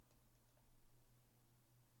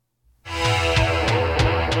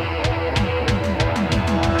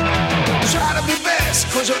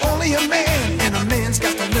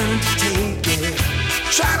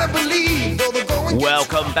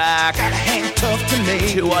welcome back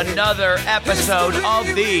to another episode of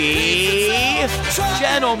the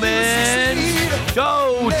Gentleman's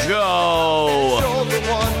Dojo.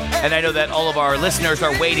 And I know that all of our listeners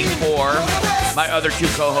are waiting for my other two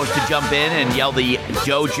co-hosts to jump in and yell the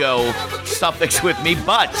dojo suffix with me,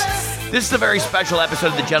 but this is a very special episode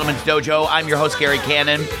of the Gentleman's Dojo. I'm your host, Gary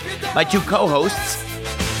Cannon. My two co-hosts,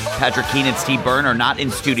 Patrick Keene and Steve Byrne, are not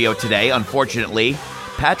in studio today, unfortunately.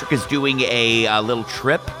 Patrick is doing a little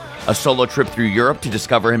trip, a solo trip through Europe to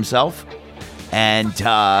discover himself. And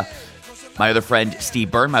my other friend,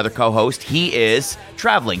 Steve Byrne, my other co-host, he is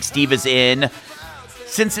traveling. Steve is in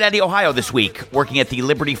Cincinnati, Ohio this week, working at the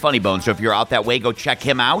Liberty Funny Bone. So if you're out that way, go check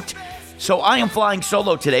him out. So I am flying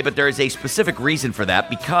solo today, but there is a specific reason for that,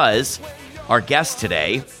 because our guest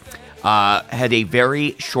today had a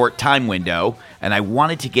very short time window, and I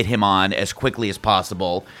wanted to get him on as quickly as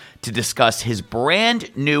possible to discuss his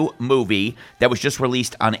brand new movie that was just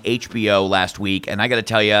released on HBO last week. And I got to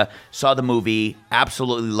tell you, saw the movie,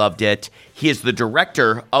 absolutely loved it. He is the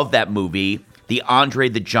director of that movie, the Andre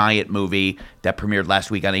the Giant movie that premiered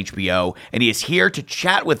last week on HBO. And he is here to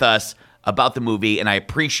chat with us about the movie, and I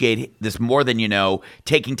appreciate this more than you know,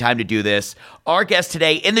 taking time to do this. Our guest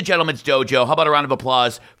today in the Gentleman's Dojo, how about a round of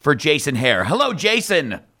applause for Jason Hehir? Hello,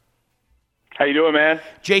 Jason. How you doing, man?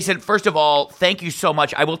 Jason, first of all, thank you so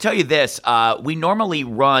much. I will tell you this. We normally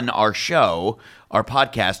run our show, our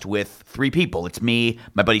podcast, with three people. It's me,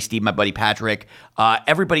 my buddy Steve, my buddy Patrick.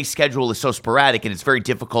 Everybody's schedule is so sporadic, and it's very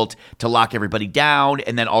difficult to lock everybody down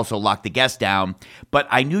and then also lock the guests down. But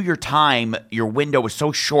I knew your window was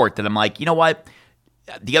so short that I'm like, you know what?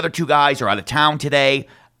 The other two guys are out of town today.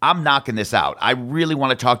 I'm knocking this out. I really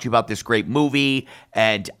want to talk to you about this great movie,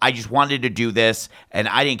 and I just wanted to do this, and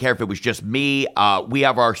I didn't care if it was just me. We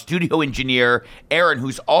have our studio engineer, Aaron,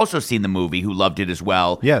 who's also seen the movie, who loved it as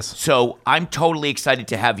well. Yes. So I'm totally excited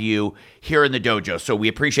to have you here in the dojo, so we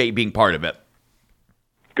appreciate you being part of it.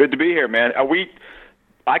 Good to be here, man.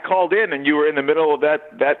 I called in, and you were in the middle of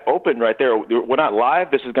that open right there. We're not live?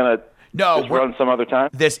 This is going to... No, we're on some other time.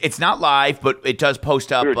 It's not live, but it does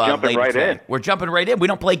post up. We're jumping right in. We're jumping right in. We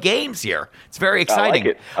don't play games here. It's very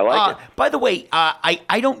exciting. I like it. By the way,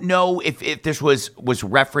 I don't know if this was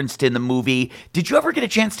referenced in the movie. Did you ever get a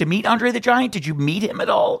chance to meet Andre the Giant? Did you meet him at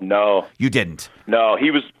all? No, you didn't. No,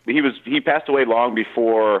 he passed away long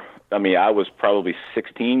before. I mean, I was probably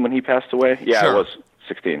 16 when he passed away. Yeah, sure. I was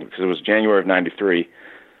 16 because it was January of '93.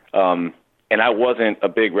 And I wasn't a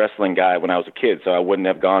big wrestling guy when I was a kid, so I wouldn't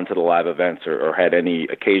have gone to the live events or had any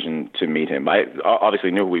occasion to meet him. I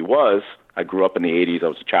obviously knew who he was. I grew up in the 80s. I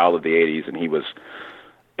was a child of the 80s, and he was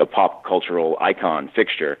a pop cultural icon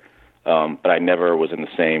fixture. But I never was in the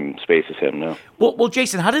same space as him, no. Well,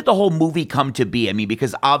 Jason, how did the whole movie come to be? I mean,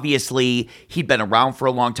 because obviously he'd been around for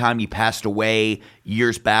a long time. He passed away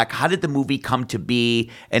years back. How did the movie come to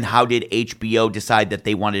be, and how did HBO decide that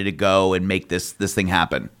they wanted to go and make this thing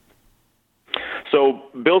happen? So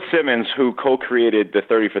Bill Simmons, who co-created the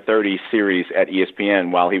 30 for 30 series at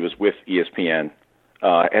ESPN while he was with ESPN,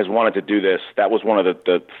 has wanted to do this. That was one of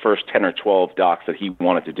the first 10 or 12 docs that he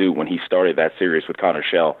wanted to do when he started that series with Connor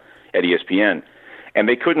Schell at ESPN. And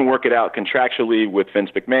they couldn't work it out contractually with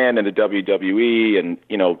Vince McMahon and the WWE. And,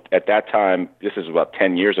 at that time, this is about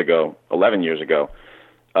 11 years ago,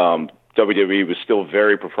 WWE was still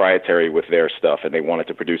very proprietary with their stuff, and they wanted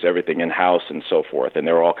to produce everything in-house and so forth. And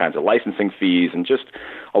there were all kinds of licensing fees and just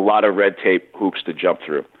a lot of red tape hoops to jump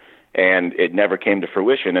through. And it never came to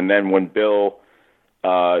fruition. And then when Bill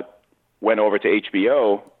went over to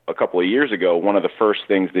HBO a couple of years ago, one of the first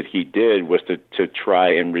things that he did was to try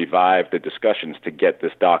and revive the discussions to get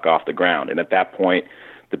this doc off the ground. And at that point,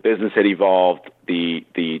 the business had evolved,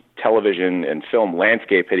 the television and film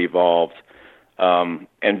landscape had evolved,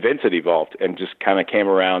 and Vince had evolved and just kind of came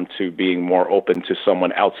around to being more open to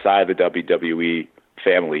someone outside the WWE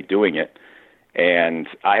family doing it. And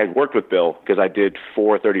I had worked with Bill because I did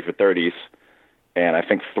 4 30 for 30s, and I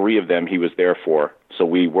think 3 of them he was there for. So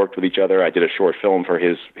we worked with each other. I did a short film for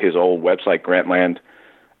his old website, Grantland,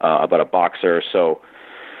 about a boxer. So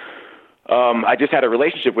I just had a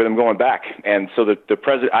relationship with him going back. And so the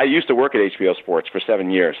president, I used to work at HBO Sports for 7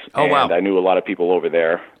 years. Oh, wow. And I knew a lot of people over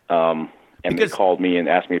there. And they called me and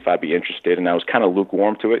asked me if I'd be interested, and I was kind of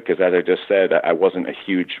lukewarm to it because, as I just said, I wasn't a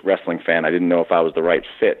huge wrestling fan. I didn't know if I was the right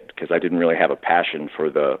fit because I didn't really have a passion for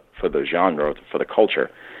the genre, for the culture.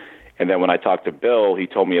 And then when I talked to Bill, he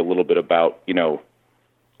told me a little bit about,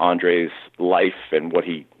 Andre's life and what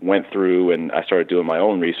he went through, and I started doing my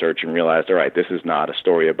own research and realized, all right, this is not a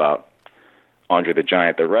story about Andre the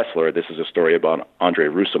Giant, the wrestler. This is a story about Andre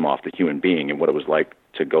Roussimoff, the human being, and what it was like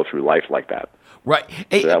to go through life like that. Right.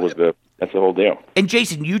 So that was That's the whole deal. And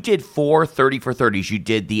Jason, you did 4 30 for 30s. You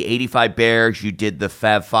did the 85 Bears. You did the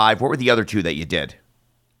Fab Five. What were the other two that you did?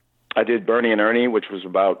 I did Bernie and Ernie, which was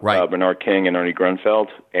about Bernard King and Ernie Grunfeld,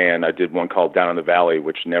 and I did one called Down in the Valley,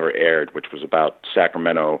 which never aired, which was about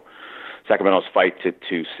Sacramento's fight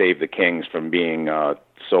to save the Kings from being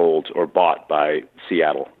sold or bought by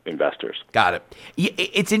Seattle investors. Got it.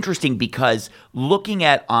 It's interesting because looking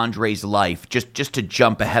at Andre's life, just to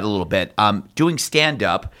jump ahead a little bit, doing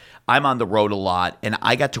stand-up, I'm on the road a lot, and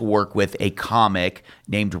I got to work with a comic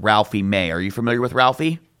named Ralphie May. Are you familiar with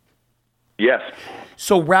Ralphie? Yes.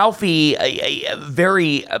 So Ralphie,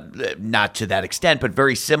 very, not to that extent, but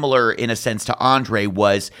very similar in a sense to Andre,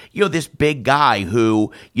 was, this big guy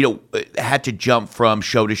who, had to jump from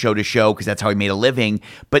show to show to show because that's how he made a living.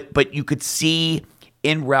 But you could see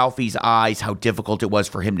in Ralphie's eyes how difficult it was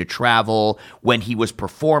for him to travel. When he was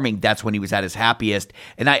performing, that's when he was at his happiest.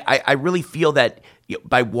 And I really feel that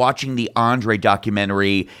by watching the Andre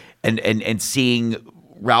documentary and seeing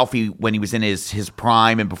Ralphie when he was in his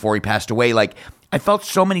prime and before he passed away, I felt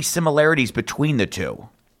so many similarities between the two.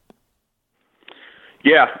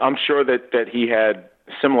 Yeah, I'm sure that he had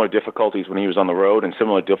similar difficulties when he was on the road and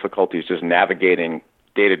similar difficulties just navigating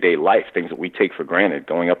day-to-day life, things that we take for granted,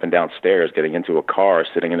 going up and down stairs, getting into a car,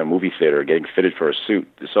 sitting in a movie theater, getting fitted for a suit.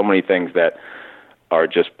 There's so many things that are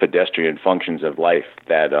just pedestrian functions of life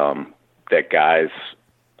that that guys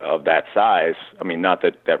of that size, not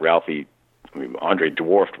that Ralphie, Andre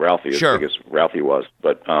dwarfed Ralphie as big as Ralphie was,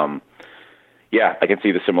 but yeah, I can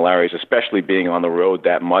see the similarities, especially being on the road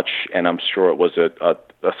that much, and I'm sure it was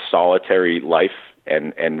a solitary life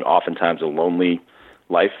and oftentimes a lonely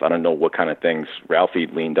life. I don't know what kind of things Ralphie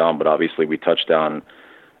leaned on, but obviously we touched on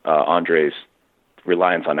Andre's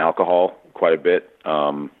reliance on alcohol quite a bit.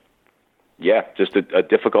 Yeah, just a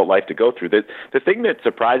difficult life to go through. The thing that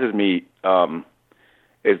surprises me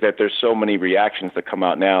is that there's so many reactions that come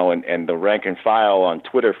out now, and the rank and file on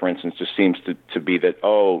Twitter, for instance, just seems to be that,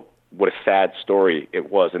 oh, what a sad story it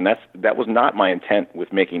was. And that was not my intent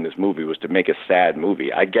with making this movie, was to make a sad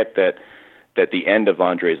movie. I get that the end of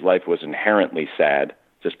Andre's life was inherently sad,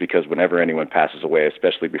 just because whenever anyone passes away,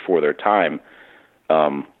 especially before their time,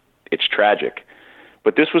 it's tragic.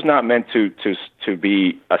 But this was not meant to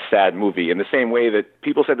be a sad movie in the same way that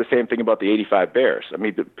people said the same thing about the 85 Bears.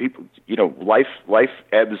 The people, life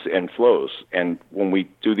ebbs and flows. And when we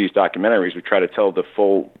do these documentaries, we try to tell the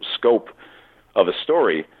full scope of a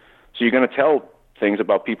story. So you're going to tell things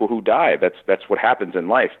about people who die. That's what happens in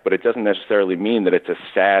life. But it doesn't necessarily mean that it's a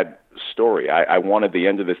sad story. I wanted the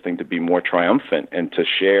end of this thing to be more triumphant and to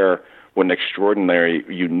share what an extraordinary,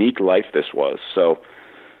 unique life this was. So,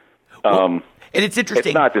 and it's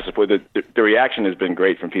interesting. It's not disappointing. The reaction has been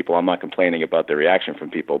great from people. I'm not complaining about the reaction from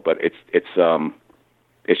people, but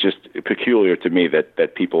it's just peculiar to me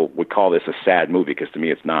that people would call this a sad movie, because to me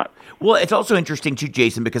it's not. Well, it's also interesting too,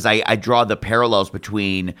 Jason, because I draw the parallels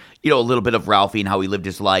between, a little bit of Ralphie and how he lived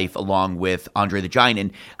his life along with Andre the Giant.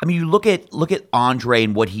 And you look at Andre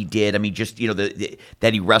and what he did.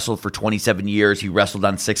 That he wrestled for 27 years. He wrestled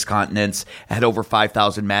on 6 continents, had over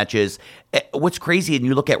 5,000 matches. What's crazy, and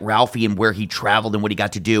you look at Ralphie and where he traveled and what he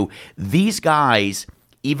got to do, these guys,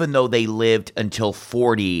 even though they lived until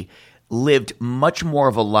 40, lived much more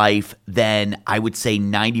of a life than I would say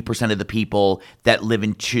 90% of the people that live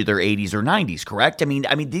into their 80s or 90s, correct?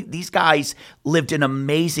 These guys lived an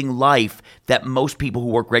amazing life that most people who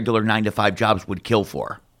work regular 9-to-5 jobs would kill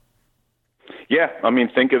for. Yeah,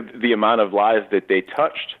 think of the amount of lives that they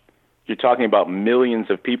touched. You're talking about millions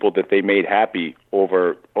of people that they made happy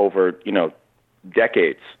over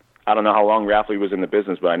decades. I don't know how long Ralphie was in the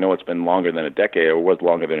business, but I know it's been longer than a decade, or was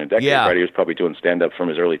longer than a decade. Yeah. Right? He was probably doing stand-up from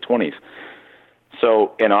his early 20s.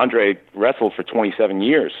 So, and Andre wrestled for 27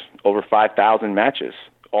 years, over 5,000 matches,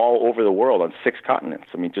 all over the world on 6 continents.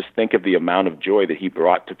 Just think of the amount of joy that he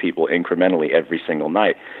brought to people incrementally every single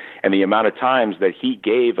night, and the amount of times that he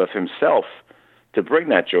gave of himself to bring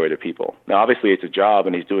that joy to people. Now, obviously, it's a job,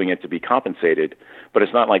 and he's doing it to be compensated, but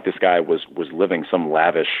it's not like this guy was living some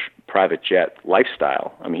lavish private jet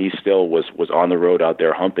lifestyle. He still was on the road out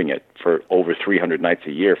there humping it for over 300 nights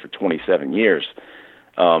a year for 27 years.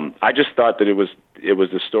 I just thought that it was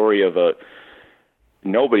the story of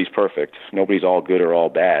nobody's perfect. Nobody's all good or all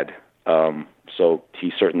bad. So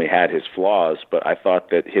he certainly had his flaws, but I thought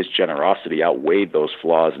that his generosity outweighed those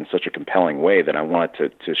flaws in such a compelling way that I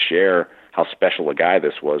wanted to share how special a guy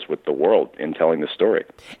this was with the world in telling the story.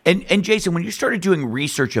 And Jason, when you started doing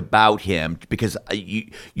research about him, because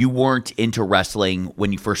you weren't into wrestling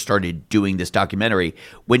when you first started doing this documentary,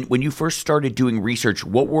 when you first started doing research,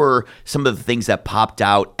 what were some of the things that popped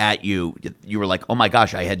out at you? You were like, oh my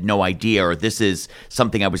gosh, I had no idea, or this is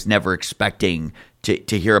something I was never expecting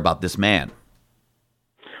to hear about this man.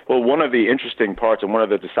 Well, one of the interesting parts and one of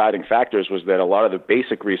the deciding factors was that a lot of the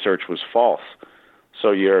basic research was false.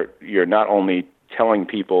 So you're not only telling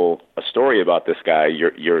people a story about this guy,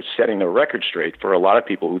 you're setting the record straight for a lot of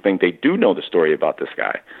people who think they do know the story about this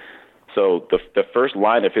guy. So the first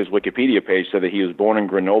line of his Wikipedia page said that he was born in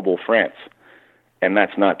Grenoble, France, and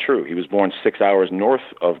that's not true. He was born 6 hours north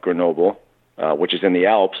of Grenoble, which is in the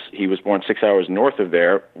Alps. He was born 6 hours north of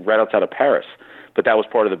there, right outside of Paris. But that was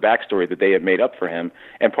part of the backstory that they had made up for him,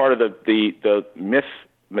 and part of the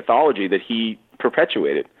mythology that he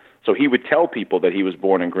perpetuated. So he would tell people that he was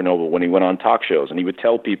born in Grenoble when he went on talk shows, and he would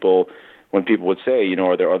tell people, when people would say, you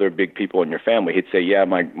know, are there other big people in your family? He'd say, yeah,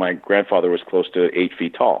 my grandfather was close to 8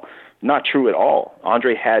 feet tall. Not true at all.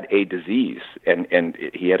 Andre had a disease, and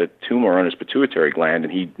he had a tumor on his pituitary gland,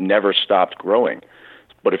 and he never stopped growing.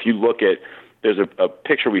 But if you look at, there's a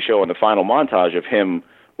picture we show in the final montage of him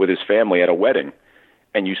with his family at a wedding,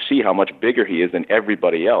 and you see how much bigger he is than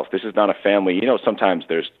everybody else. This is not a family, you know, sometimes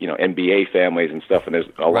there's, you know, NBA families and stuff, and there's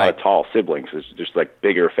a lot of tall siblings. There's just like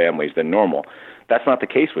bigger families than normal. That's not the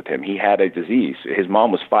case with him. He had a disease. His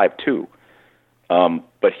mom was 5'2".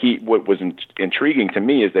 But what was intriguing to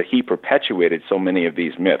me is that he perpetuated so many of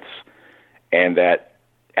these myths, and that,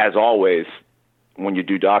 as always, when you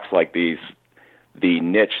do docs like these, the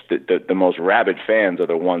niche, the most rabid fans are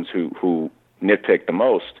the ones who nitpick the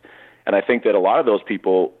most. And I think that a lot of those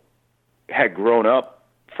people had grown up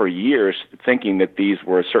for years thinking that these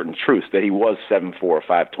were certain truths, that he was 7'4",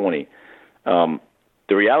 5'20".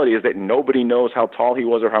 The reality is that nobody knows how tall he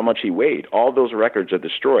was or how much he weighed. All those records are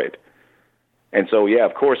destroyed. And so, yeah,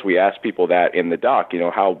 of course, we asked people that in the doc, you know,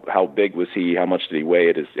 how big was he, how much did he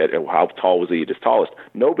weigh, how tall was he at his tallest?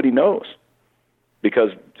 Nobody knows. Because,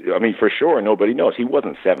 I mean, for sure, nobody knows. He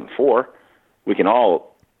wasn't 7'4". We can all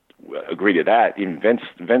agree to that. Even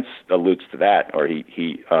Vince alludes to that, or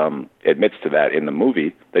he admits to that in the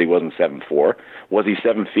movie, that he wasn't 7'4". Was he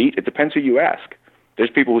 7 feet? It depends who you ask.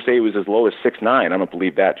 There's people who say he was as low as 6'9". I don't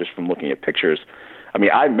believe that just from looking at pictures. I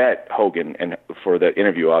mean, I met Hogan, and for the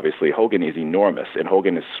interview, obviously, Hogan is enormous, and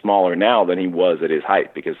Hogan is smaller now than he was at his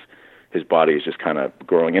height because his body is just kind of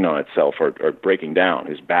growing in on itself or breaking down,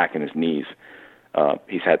 his back and his knees.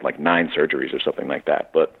 He's had like 9 surgeries or something like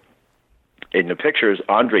that, but in the pictures,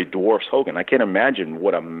 Andre dwarfs Hogan. I can't imagine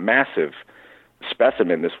what a massive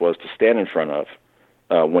specimen this was to stand in front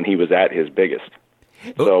of when he was at his biggest.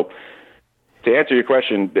 So, to answer your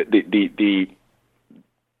question,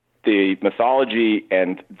 the mythology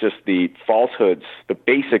and just the falsehoods, the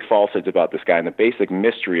basic falsehoods about this guy and the basic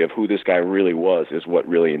mystery of who this guy really was is what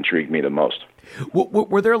really intrigued me the most.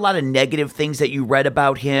 Were there a lot of negative things that you read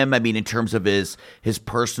about him? I mean, in terms of his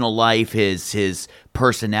personal life, his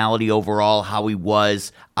personality overall, how he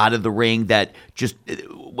was out of the ring, that just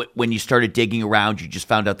when you started digging around, you just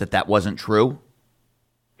found out that wasn't true?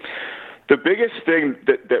 The biggest thing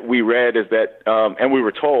that we read is that, and we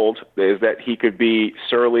were told, is that he could be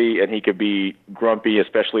surly and he could be grumpy,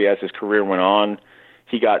 especially as his career went on.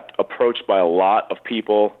 He got approached by a lot of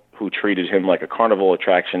people who treated him like a carnival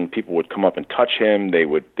attraction. People would come up and touch him. They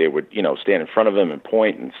would, you know, stand in front of him and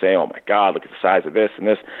point and say, "Oh my God, look at the size of this and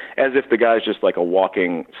this," as if the guy's just like a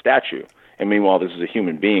walking statue. And meanwhile, this is a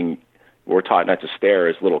human being. We're taught not to stare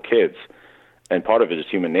as little kids, and part of it is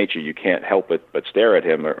human nature. You can't help but stare at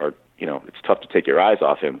him, or you know, it's tough to take your eyes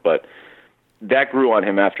off him. But that grew on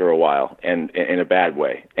him after a while, and in a bad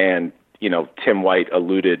way. And you know, Tim White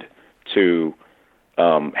alluded to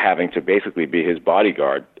having to basically be his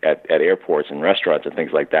bodyguard at airports and restaurants and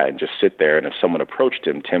things like that, and just sit there. And if someone approached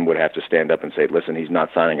him, Tim would have to stand up and say, "Listen, he's not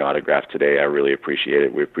signing autographs today. I really appreciate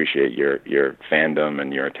it. We appreciate your fandom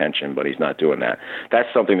and your attention, but he's not doing that."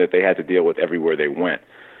 That's something that they had to deal with everywhere they went,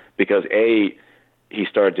 because A, he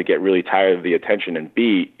started to get really tired of the attention, and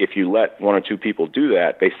B, if you let 1 or 2 people do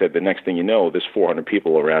that, they said the next thing you know, there's 400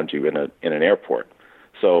 people around you in an airport.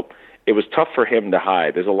 So it was tough for him to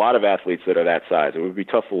hide. There's a lot of athletes that are that size. It would be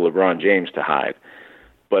tough for LeBron James to hide.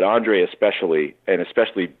 But Andre especially, and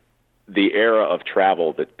especially the era of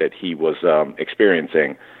travel that he was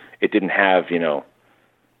experiencing, it didn't have, you know,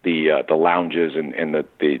 the lounges and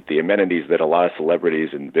the amenities that a lot of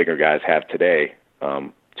celebrities and bigger guys have today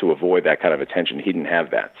to avoid that kind of attention. He didn't have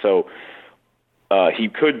that. So he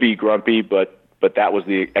could be grumpy, but that was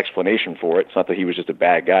the explanation for it. It's not that he was just a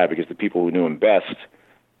bad guy, because the people who knew him best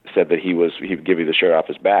said that he would give you the shirt off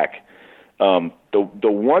his back. The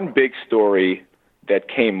one big story that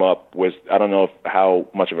came up was, I don't know how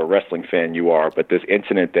much of a wrestling fan you are, but this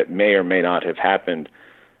incident that may or may not have happened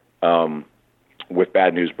with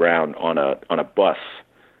Bad News Brown on a bus,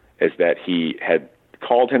 is that he had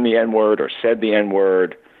called him the N-word or said the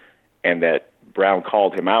N-word, and that Brown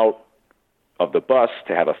called him out of the bus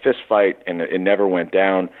to have a fist fight, and it never went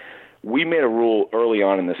down. We made a rule early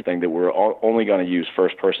on in this thing that we're only going to use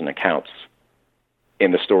first-person accounts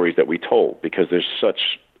in the stories that we told, because there's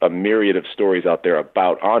such a myriad of stories out there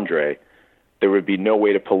about Andre. There would be no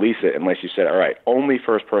way to police it unless you said, all right, only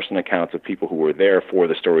first-person accounts of people who were there for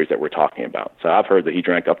the stories that we're talking about. So I've heard that he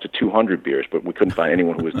drank up to 200 beers, but we couldn't find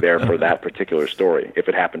anyone who was there for that particular story, if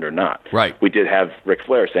it happened or not. Right. We did have Ric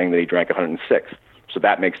Flair saying that he drank 106, so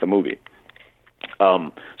that makes the movie.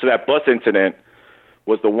 So that bus incident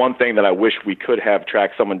was the one thing that I wish we could have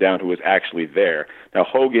tracked someone down who was actually there. Now,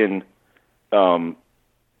 Hogan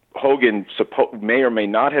may or may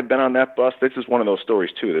not have been on that bus. This is one of those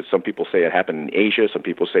stories, too, that some people say it happened in Asia, some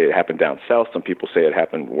people say it happened down south, some people say it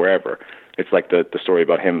happened wherever. It's like the story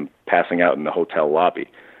about him passing out in the hotel lobby.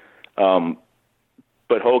 But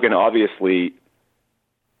Hogan, obviously,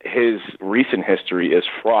 his recent history is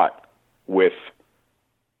fraught with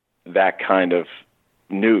that kind of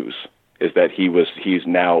news, is that he's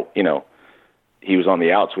now, he was on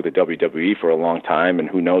the outs with the WWE for a long time, and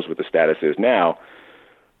who knows what the status is now.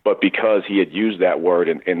 But because he had used that word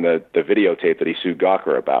in the videotape that he sued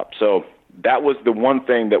Gawker about. So that was the one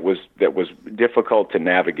thing that was difficult to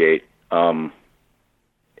navigate. And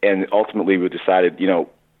ultimately we decided,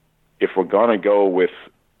 if we're going to go with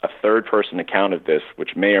a third-person account of this,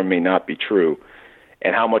 which may or may not be true,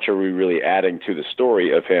 and how much are we really adding to the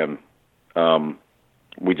story of him,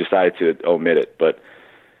 we decided to omit it. But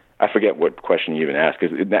I forget what question you even asked,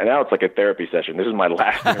 because now it's like a therapy session. This is my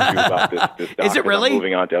last interview about this doc. Is it really? I'm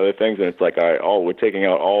moving on to other things, and it's like, all right, we're taking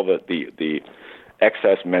out all the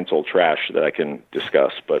excess mental trash that I can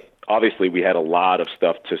discuss. But obviously, we had a lot of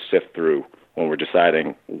stuff to sift through when we're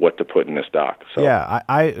deciding what to put in this doc. So. Yeah,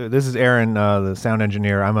 this is Aaron, the sound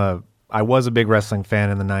engineer. I was a big wrestling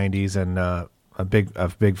fan in the '90s and a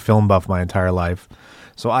big film buff my entire life.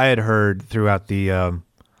 So I had heard throughout the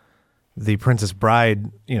Princess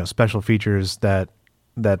Bride, special features that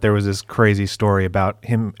there was this crazy story about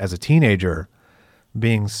him as a teenager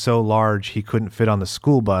being so large he couldn't fit on the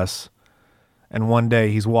school bus. And one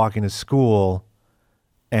day he's walking to school,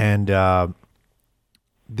 and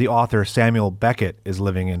the author Samuel Beckett is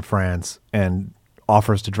living in France and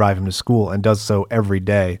offers to drive him to school, and does so every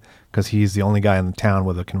day because he's the only guy in the town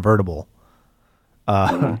with a convertible.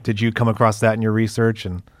 Did you come across that in your research?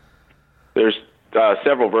 And there's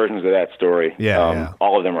several versions of that story. Yeah.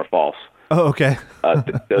 All of them are false. Oh, okay.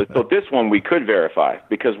 So this one we could verify,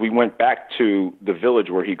 because we went back to the village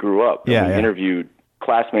where he grew up. And we interviewed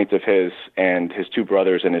classmates of his and his two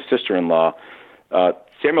brothers and his sister-in-law.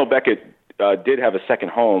 Samuel Beckett did have a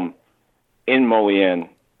second home in Molienne,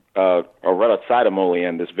 or right outside of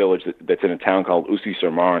Molienne, this village that's in a town called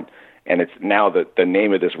Ussy-sur-Marne. And it's now the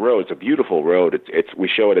name of this road. It's a beautiful road. We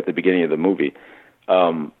show it at the beginning of the movie.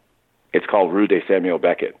 It's called Rue de Samuel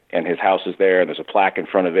Beckett, and his house is there, and there's a plaque in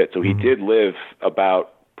front of it. So he did live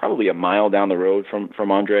about probably a mile down the road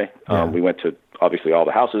from Andre. We went to, obviously, all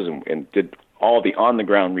the houses and did all the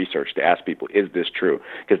on-the-ground research to ask people, is this true?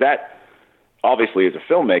 Because that, obviously, as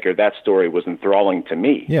a filmmaker, that story was enthralling to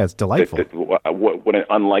me. Yeah, it's delightful. What an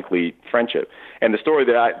unlikely friendship. And the story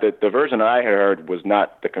the version that I had heard was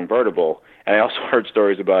not the convertible, and I also heard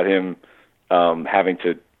stories about him having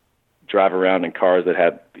to drive around in cars that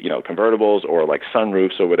had, convertibles or like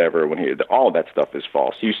sunroofs or whatever. All of that stuff is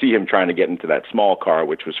false. You see him trying to get into that small car,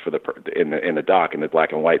 which was in the doc, in the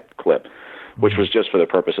black and white clip, which was just for the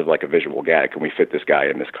purpose of like a visual gag. Can we fit this guy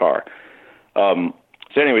in this car? So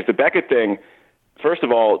anyways, the Beckett thing, first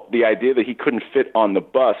of all, the idea that he couldn't fit on the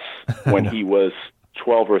bus when he was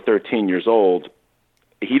 12 or 13 years old,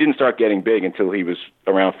 he didn't start getting big until he was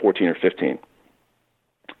around 14 or 15.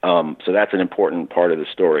 So that's an important part of the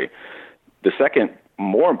story. The second,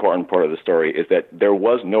 more important part of the story is that there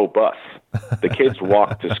was no bus. The kids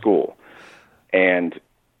walked to school. And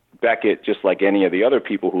Beckett, just like any of the other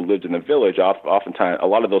people who lived in the village, oftentimes a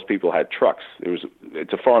lot of those people had trucks.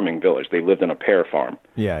 It's a farming village. They lived on a pear farm.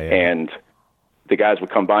 Yeah. And the guys would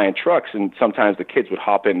come by in trucks, and sometimes the kids would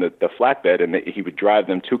hop in the flatbed, and he would drive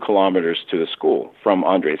them 2 kilometers to the school from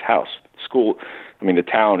Andre's house. The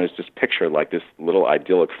town is just pictured like this little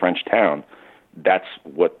idyllic French town. That's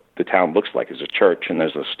what the town looks like. There's a church, and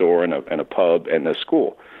there's a store, and a pub, and a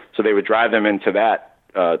school. So they would drive them into that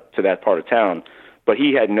part of town. But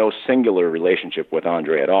he had no singular relationship with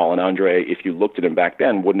Andre at all. And Andre, if you looked at him back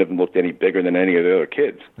then, wouldn't have looked any bigger than any of the other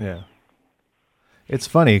kids. Yeah. It's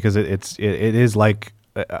funny because it is like,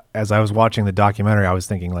 as I was watching the documentary, I was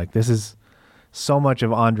thinking like, this is so much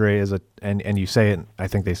of Andre is and you say it, I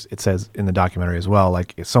think it says in the documentary as well,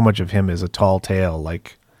 like so much of him is a tall tale,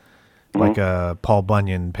 like Paul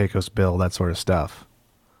Bunyan, Pecos Bill, that sort of stuff.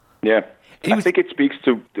 Yeah. I think it speaks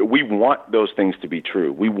to, we want those things to be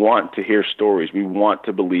true. We want to hear stories. We want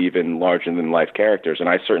to believe in larger-than-life characters, and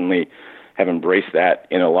I certainly have embraced that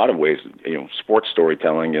in a lot of ways. Sports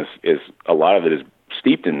storytelling is a lot of it is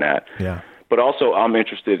steeped in that. Yeah. But also I'm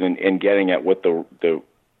interested in getting at what the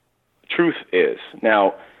truth is.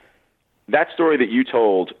 Now, that story that you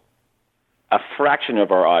told, a fraction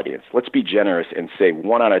of our audience, let's be generous and say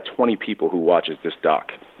 1 out of 20 people who watches this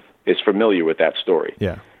doc is familiar with that story.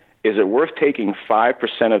 Yeah. Is it worth taking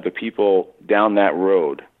 5% of the people down that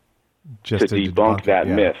road just to debunk that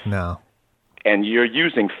myth? No. And you're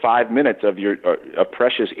using 5 minutes of your a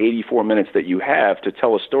precious 84 minutes that you have to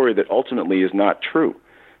tell a story that ultimately is not true.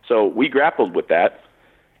 So we grappled with that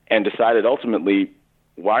and decided ultimately,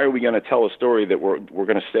 why are we going to tell a story that we're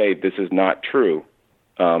going to say this is not true?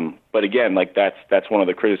 But again, like that's one of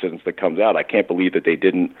the criticisms that comes out. I can't believe that they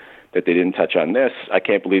didn't touch on this. I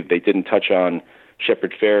can't believe they didn't touch on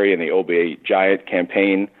Shepard Fairey and the Obey Giant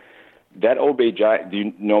campaign. That Obey Giant, do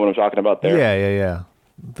you know what I'm talking about there? Yeah.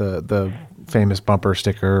 The famous bumper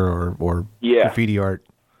sticker or graffiti art.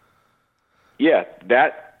 Yeah,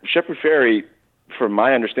 that Shepard Fairey, from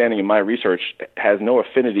my understanding and my research, has no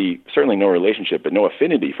affinity, certainly no relationship, but no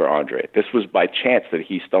affinity for Andre. This was by chance that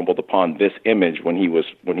he stumbled upon this image when he was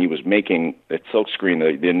making the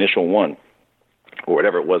silkscreen, the initial one, or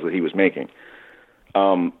whatever it was that he was making.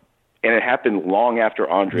 And it happened long after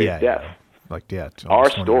Andre's death. Our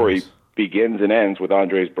story begins and ends with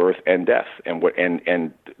Andre's birth and death, and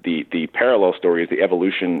the parallel story is the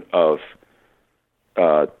evolution of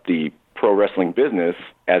the pro wrestling business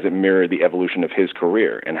as it mirrored the evolution of his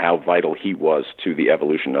career and how vital he was to the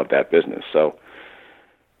evolution of that business. So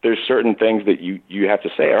there's certain things that you have to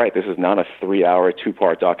say, all right, this is not a 3-hour,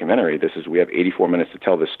 2-part documentary. We have 84 minutes to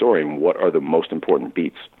tell this story, and what are the most important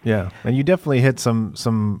beats? Yeah, and you definitely hit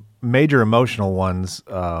some major emotional ones.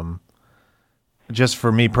 Just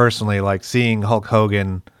for me personally, like seeing Hulk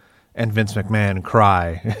Hogan and Vince McMahon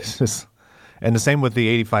cry. And the same with the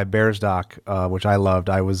 85 Bears doc, which I loved.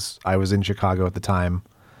 I was in Chicago at the time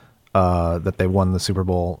that they won the Super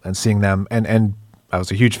Bowl, and seeing them, and I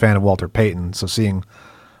was a huge fan of Walter Payton, so seeing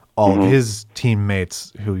all of his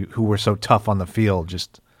teammates who were so tough on the field,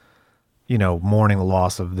 just mourning the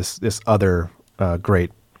loss of this other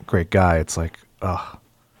great guy. It's like, ugh.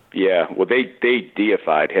 Yeah, well, they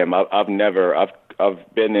deified him.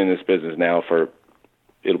 I've been in this business now for,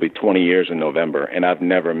 it'll be 20 years in November, and I've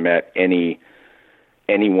never met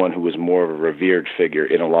anyone who was more of a revered figure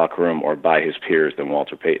in a locker room or by his peers than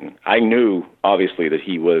Walter Payton. I knew, obviously, that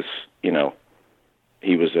he was, he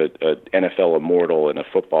was a NFL immortal and a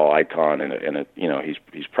football icon, and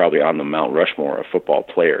he's probably on the Mount Rushmore of football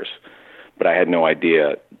players. But I had no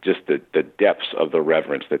idea just the depths of the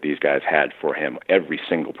reverence that these guys had for him, every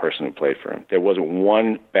single person who played for him. There wasn't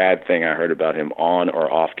one bad thing I heard about him on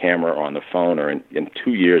or off camera or on the phone or in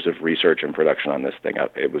 2 years of research and production on this thing.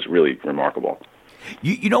 It was really remarkable.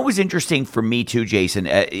 You know what was interesting for me too, Jason,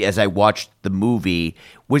 as I watched the movie,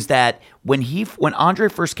 was that when Andre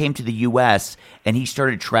first came to the U.S. and he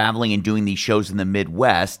started traveling and doing these shows in the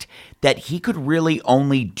Midwest, that he could really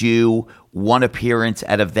only do one appearance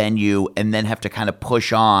at a venue and then have to kind of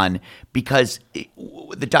push on, because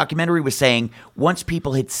the documentary was saying once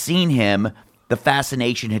people had seen him, the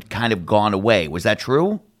fascination had kind of gone away. Was that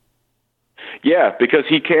true? Yeah, because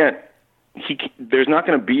there's not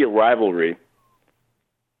going to be a rivalry,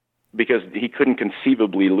 because he couldn't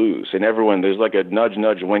conceivably lose. And there's like a nudge,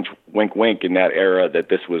 nudge, wink, wink, wink in that era that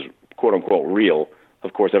this was quote unquote real.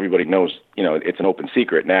 Of course, everybody knows, it's an open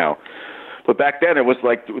secret now. But back then it was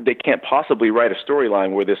like, they can't possibly write a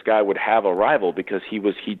storyline where this guy would have a rival, because he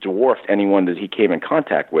dwarfed anyone that he came in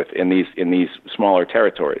contact with in these smaller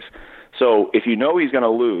territories. So if you know he's going to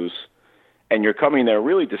lose, and you're coming there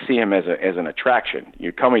really to see him as an attraction,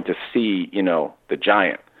 you're coming to see, the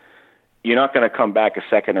giant, you're not going to come back a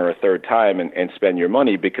second or a third time and spend your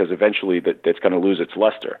money, because eventually that's going to lose its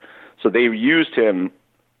luster. So they used him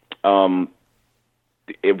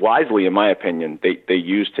wisely, in my opinion. They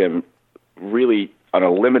used him really on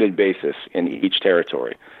a limited basis in each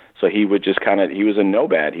territory. So he would just he was a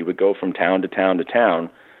nomad. He would go from town to town to town.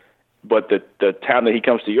 But the town that he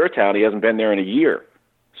comes to your town, he hasn't been there in a year.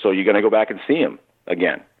 So you're going to go back and see him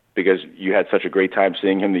again. because you had such a great time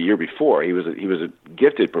seeing him the year before. He was a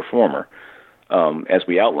gifted performer, as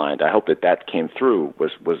we outlined. I hope that came through.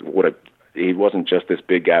 He wasn't just this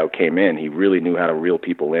big guy who came in. He really knew how to reel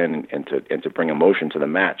people in and to bring emotion to the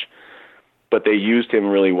match. But they used him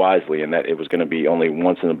really wisely, and that it was going to be only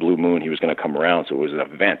once in a blue moon he was going to come around, so it was an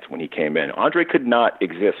event when he came in. Andre could not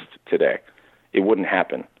exist today. It wouldn't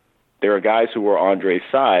happen. There are guys who are Andre's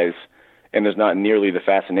size, and there's not nearly the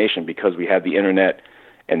fascination because we have the internet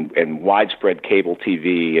and widespread cable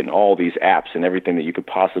TV and all these apps and everything that you could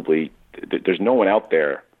possibly. There's no one out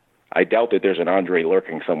there. I doubt that there's an Andre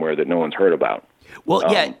lurking somewhere that no one's heard about.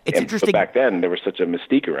 Well, yeah, it's interesting. But back then, there was such a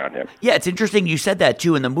mystique around him. Yeah, it's interesting you said that,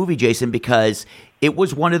 too, in the movie, Jason, because it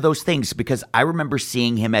was one of those things, because I remember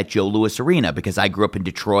seeing him at Joe Louis Arena, because I grew up in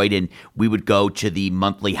Detroit, and we would go to the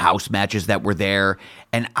monthly house matches that were there,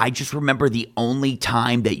 and I just remember the only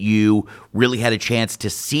time that you really had a chance to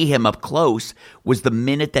see him up close was the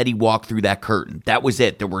minute that he walked through that curtain. That was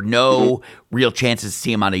it. There were no real chances to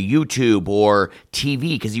see him on a YouTube or TV,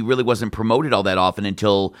 because he really wasn't promoted all that often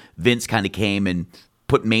until Vince kind of came and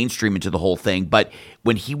put mainstream into the whole thing. But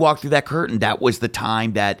when he walked through that curtain, that was the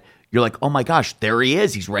time that you're like, oh my gosh, there he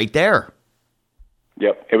is. He's right there.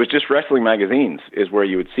 Yep. It was just wrestling magazines is where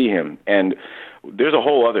you would see him. And there's a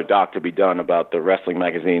whole other doc to be done about the wrestling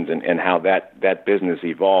magazines and how that business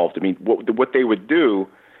evolved. I mean, what they would do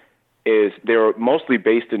is they were mostly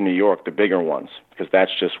based in New York, the bigger ones, because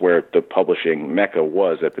that's just where the publishing mecca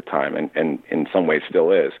was at the time, and in some ways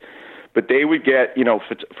still is. But they would get,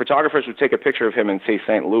 photographers would take a picture of him in, say,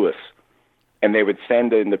 St. Louis, and they would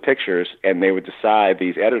send in the pictures, and they would decide,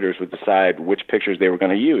 these editors would decide which pictures they were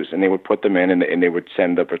going to use, and they would put them in, and they would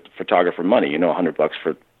send the photographer money, $100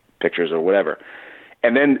 for pictures or whatever.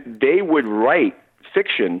 And then they would write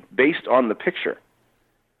fiction based on the picture,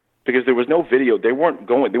 because there was no video. They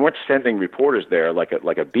weren't sending reporters there like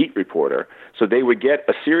a beat reporter. So they would get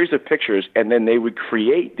a series of pictures, and then they would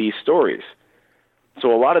create these stories.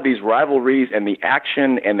 So a lot of these rivalries and the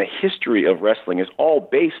action and the history of wrestling is all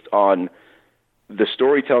based on the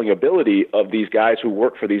storytelling ability of these guys who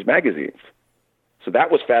work for these magazines. So that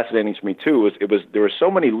was fascinating to me too. There were so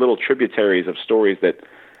many little tributaries of stories that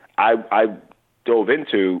I dove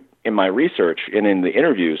into in my research and in the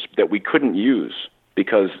interviews that we couldn't use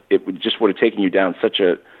because it just would have taken you down such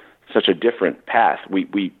a different path.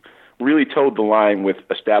 We really towed the line with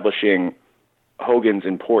establishing Hogan's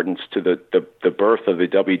importance to the birth of the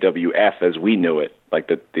WWF as we knew it, like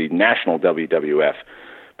the national WWF.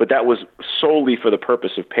 But that was solely for the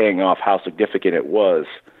purpose of paying off how significant it was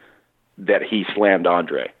that he slammed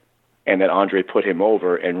Andre, and that Andre put him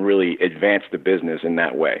over and really advanced the business in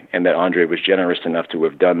that way, and that Andre was generous enough to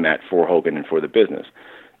have done that for Hogan and for the business.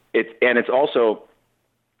 It's also,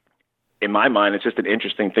 in my mind, it's just an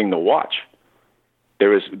interesting thing to watch. There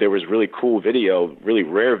was really cool video, really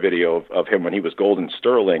rare video of him when he was Golden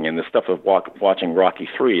Sterling, and the stuff of watching Rocky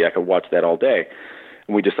III. I could watch that all day.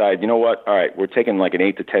 And we decided, you know what? All right, we're taking like an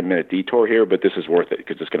 8 to 10 minute detour here, but this is worth it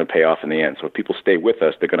because it's going to pay off in the end. So if people stay with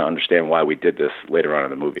us, they're going to understand why we did this later on in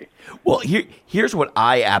the movie. Well, here's what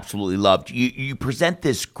I absolutely loved. You present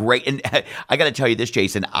this great, and I got to tell you this,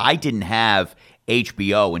 Jason. I didn't have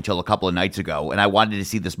HBO until a couple of nights ago, and I wanted to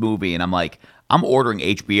see this movie, and I'm like, I'm ordering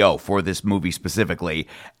HBO for this movie specifically.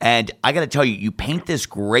 And I got to tell you, you paint this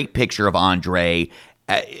great picture of Andre,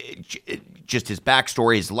 just his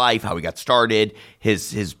backstory, his life, how he got started,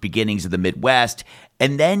 his beginnings in the Midwest.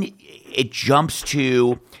 And then it jumps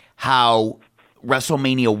to how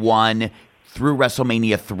WrestleMania 1 through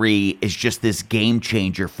WrestleMania 3 is just this game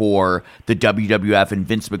changer for the WWF and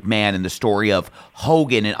Vince McMahon, and the story of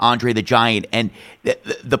Hogan and Andre the Giant, and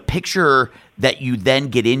the picture that you then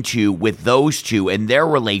get into with those two and their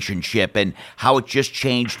relationship and how it just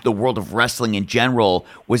changed the world of wrestling in general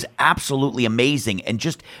was absolutely amazing. And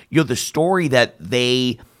just, the story that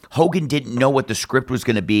Hogan didn't know what the script was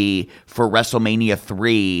going to be for WrestleMania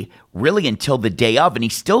 3 really until the day of, and he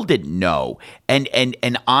still didn't know. And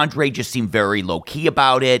Andre just seemed very low-key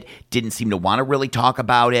about it, didn't seem to want to really talk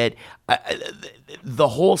about it. The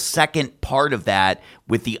whole second part of that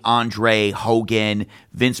with the Andre, Hogan,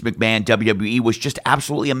 Vince McMahon, WWE was just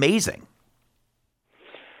absolutely amazing.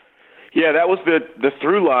 Yeah, that was the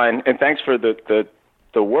through line, and thanks for the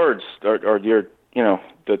words or your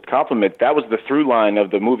the compliment. That was the through line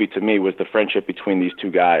of the movie to me, was the friendship between these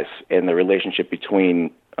two guys and the relationship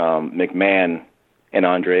between McMahon and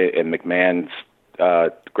Andre, and McMahon's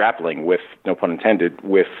grappling with, no pun intended,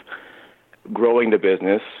 with growing the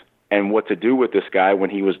business and what to do with this guy when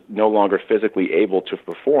he was no longer physically able to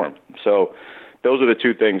perform. So those are the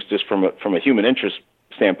two things, just from a human interest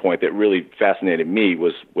standpoint, that really fascinated me,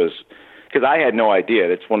 was because I had no idea.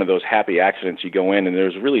 It's one of those happy accidents. You go in, and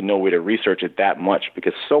there's really no way to research it that much,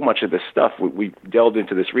 because so much of this stuff, we delved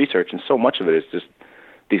into this research, and so much of it is just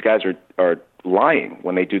these guys are lying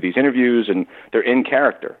when they do these interviews, and they're in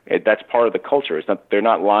character. That's part of the culture. They're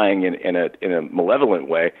not lying in a malevolent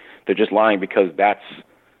way. They're just lying because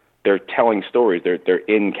they're telling stories. They're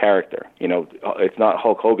in character. It's not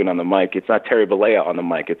Hulk Hogan on the mic. It's not Terry Bollea on the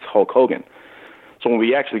mic. It's Hulk Hogan. So when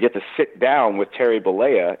we actually get to sit down with Terry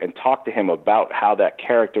Bollea and talk to him about how that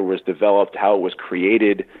character was developed, how it was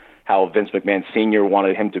created, how Vince McMahon Sr.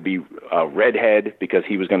 wanted him to be a redhead because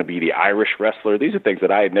he was going to be the Irish wrestler. These are things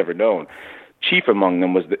that I had never known. Chief among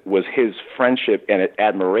them was his friendship and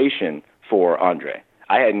admiration for Andre.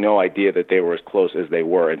 I had no idea that they were as close as they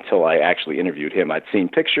were until I actually interviewed him. I'd seen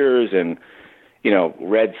pictures and,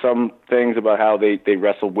 read some things about how they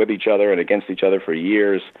wrestled with each other and against each other for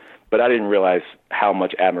years, but I didn't realize how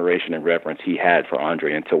much admiration and reverence he had for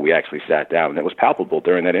Andre until we actually sat down, and it was palpable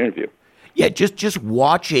during that interview. Yeah, just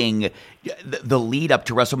watching the lead up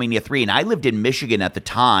to WrestleMania 3, and I lived in Michigan at the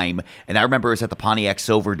time, and I remember it was at the Pontiac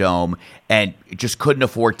Silverdome, and just couldn't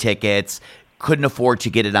afford tickets, couldn't afford to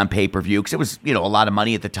get it on pay-per-view because it was, a lot of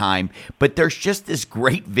money at the time. But there's just this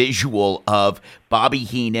great visual of Bobby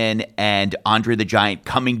Heenan and Andre the Giant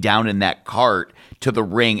coming down in that cart to the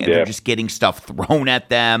ring, and they're just getting stuff thrown at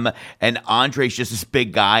them. And Andre's just this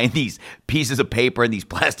big guy, and these pieces of paper and these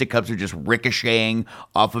plastic cups are just ricocheting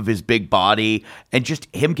off of his big body. And just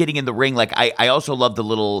him getting in the ring. Like, I also love the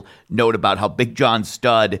little note about how Big John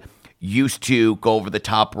Studd used to go over the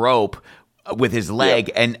top rope with his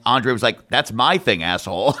leg, and Andre was like, "That's my thing,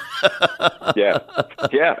 asshole." Yeah.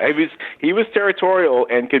 He was territorial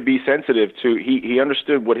and could be sensitive to. He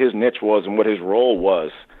understood what his niche was and what his role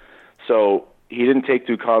was. So he didn't take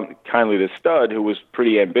too kindly to Studd, who was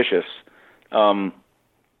pretty ambitious. And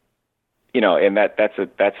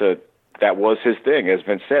that was his thing, as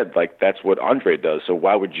Vince said. Like, that's what Andre does. So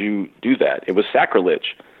why would you do that? It was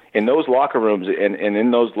sacrilege in those locker rooms and in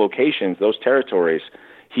those locations, those territories.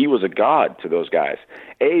 He was a god to those guys.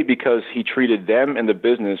 Because he treated them and the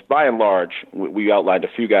business, by and large, we outlined a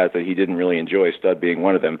few guys that he didn't really enjoy, Studd being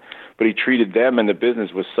one of them, but he treated them and the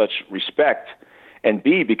business with such respect. And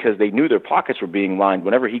B, because they knew their pockets were being lined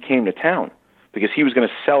whenever he came to town, because he was going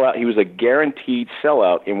to sell out. He was a guaranteed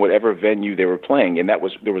sellout in whatever venue they were playing, and there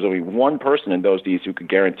was only one person in those days who could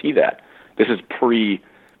guarantee that. This is pre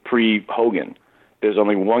Hogan. There's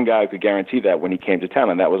only one guy who could guarantee that when he came to town,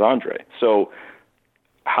 and that was Andre. So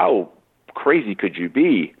how crazy could you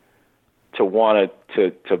be to want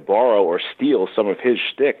to borrow or steal some of his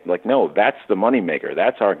shtick? Like, no, that's the moneymaker.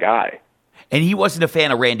 That's our guy. And he wasn't a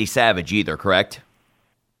fan of Randy Savage either, correct?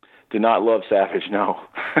 Did not love Savage, no.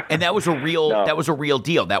 And that was a real No. That was a real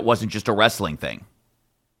deal. That wasn't just a wrestling thing.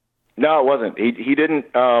 No, it wasn't. He didn't.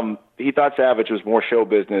 He thought Savage was more show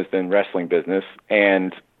business than wrestling business,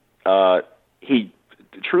 and he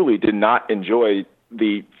truly did not enjoy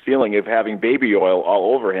the feeling of having baby oil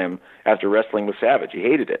all over him after wrestling with Savage. He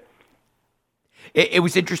hated it. It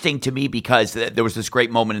was interesting to me because there was this great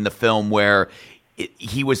moment in the film where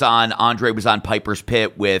Andre was on Piper's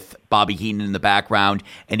Pit with Bobby Heenan in the background,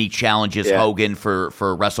 and he challenges Hogan for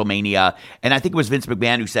WrestleMania. And I think it was Vince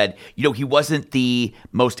McMahon who said, he wasn't the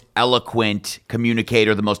most eloquent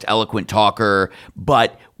communicator, the most eloquent talker,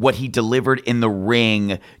 but what he delivered in the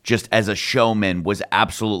ring just as a showman was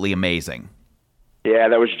absolutely amazing. Yeah,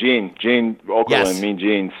 that was Gene. Gene Okerlund, Yes. Mean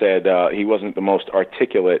Gene, said he wasn't the most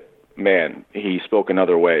articulate man. He spoke in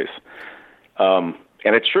other ways. And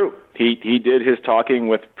it's true. He did his talking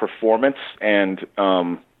with performance and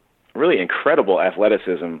really incredible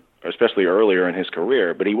athleticism, especially earlier in his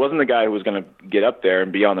career. But he wasn't the guy who was going to get up there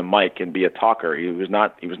and be on the mic and be a talker. He was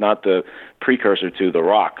not the precursor to The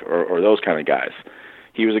Rock or those kind of guys.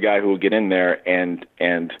 He was a guy who would get in there and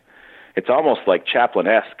it's almost like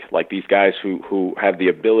Chaplin-esque, like these guys who have the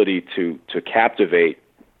ability to captivate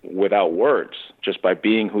without words, just by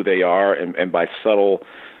being who they are and by subtle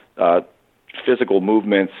physical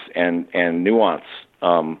movements and nuance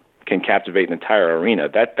can captivate an entire arena.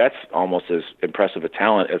 That's almost as impressive a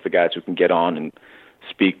talent as the guys who can get on and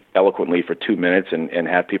speak eloquently for 2 minutes and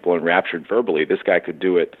have people enraptured verbally. This guy could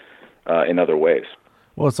do it in other ways.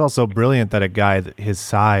 Well, it's also brilliant that a guy his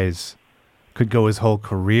size could go his whole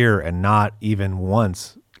career and not even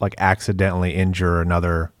once accidentally injure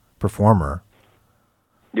another performer.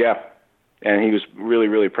 Yeah. And he was really,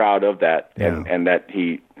 really proud of that, and that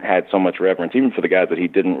he had so much reverence, even for the guys that he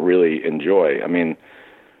didn't really enjoy. I mean,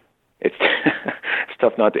 it's it's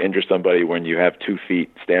tough not to injure somebody when you have 2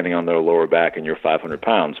 feet standing on their lower back and you're 500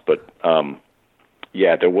 pounds. But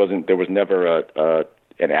there was never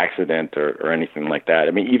an accident or anything like that.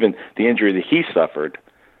 I mean, even the injury that he suffered,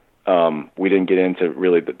 we didn't get into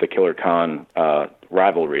really the Killer Khan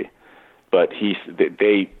rivalry, but he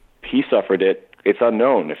suffered it. It's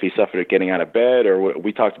unknown if he suffered it getting out of bed, or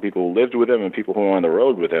we talked to people who lived with him and people who were on the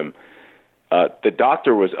road with him. The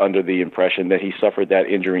doctor was under the impression that he suffered that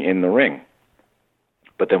injury in the ring.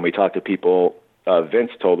 But then we talked to people,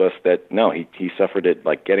 Vince told us that no, he suffered it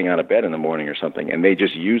like getting out of bed in the morning or something, and they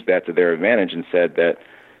just used that to their advantage and said that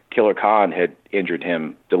Killer Khan had injured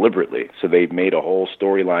him deliberately. So they made a whole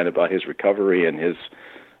storyline about his recovery and his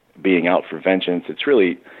being out for vengeance. It's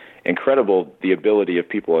really incredible the ability of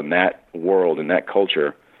people in that world, in that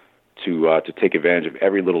culture, to take advantage of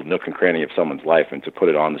every little nook and cranny of someone's life and to put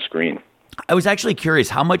it on the screen. I was actually curious,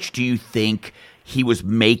 how much do you think he was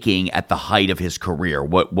making at the height of his career?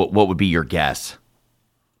 What would be your guess?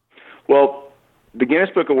 Well, the Guinness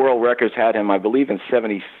Book of World Records had him, I believe, in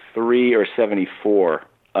 73 or 74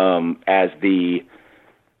 as the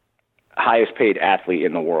highest paid athlete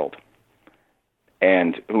in the world.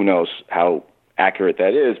 And who knows how accurate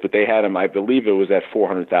that is, but they had him, I believe it was at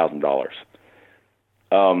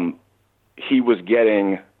 $400,000. He was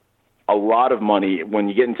getting a lot of money. When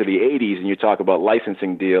you get into the 80s and you talk about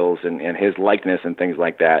licensing deals and his likeness and things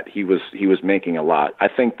like that, he was making a lot. I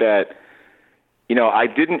think that, I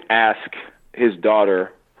didn't ask his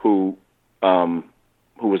daughter who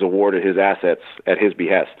was awarded his assets at his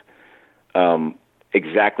behest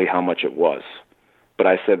exactly how much it was. But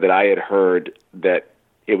I said that I had heard that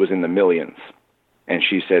it was in the millions. And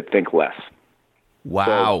she said, think less. Wow.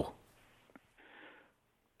 So,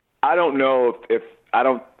 I don't know if I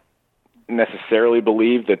don't necessarily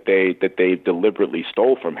believe that they deliberately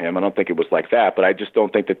stole from him. I don't think it was like that, but I just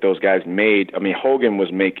don't think that those guys Hogan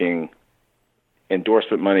was making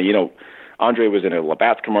endorsement money. Andre was in a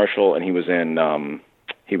Labatt's commercial, and he was in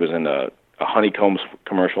a Honeycombs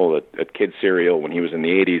commercial at Kid Cereal when he was in the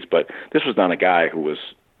 80s, but this was not a guy who was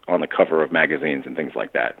on the cover of magazines and things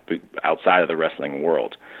like that outside of the wrestling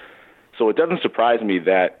world. So it doesn't surprise me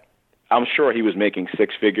that I'm sure he was making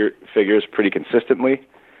six figures pretty consistently.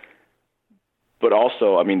 But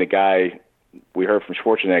also, the guy, we heard from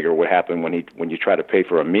Schwarzenegger what happened when you try to pay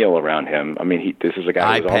for a meal around him. This is a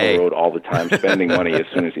guy who was on the road all the time, spending money as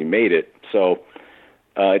soon as he made it. So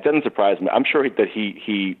it doesn't surprise me. I'm sure that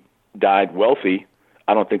he died wealthy.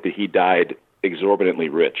 I don't think that he died exorbitantly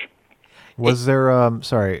rich. Was there,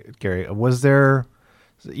 sorry, Gary,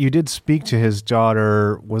 you did speak to his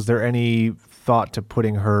daughter. Was there any thought to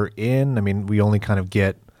putting her in? We only kind of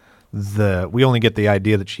get the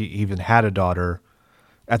idea that she even had a daughter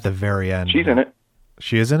at the very end. She's in it.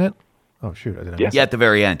 She is in it? Oh, shoot. I didn't miss Yeah, at the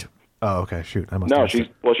very end. Oh, okay. Shoot. I must No, have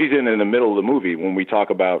she's in the middle of the movie. When we talk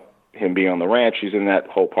about him being on the ranch, she's in that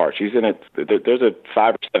whole part. She's in it. There's a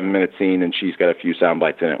 5 or 7 minute scene, and she's got a few sound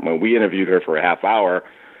bites in it. When we interviewed her for a half hour,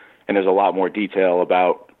 and there's a lot more detail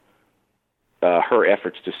about her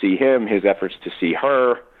efforts to see him, his efforts to see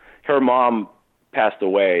her. Her mom passed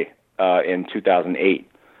away in 2008,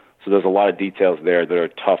 so there's a lot of details there that are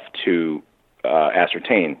tough to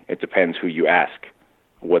ascertain. It depends who you ask,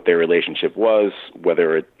 what their relationship was,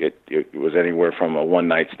 whether it was anywhere from a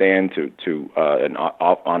one-night stand to an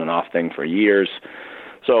on and off thing for years.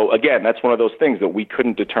 So again, that's one of those things that we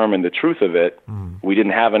couldn't determine the truth of it. We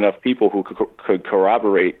didn't have enough people who could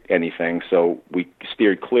corroborate anything, so we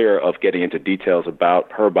steered clear of getting into details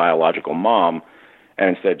about her biological mom,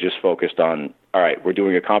 and instead just focused on, all right, we're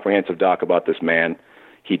doing a comprehensive doc about this man.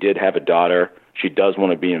 He did have a daughter. She does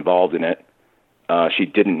want to be involved in it. She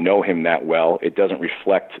didn't know him that well. It doesn't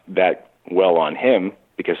reflect that well on him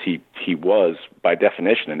because he was, by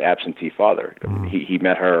definition, an absentee father. He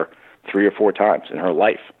met her 3 or 4 times in her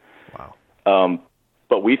life. Wow.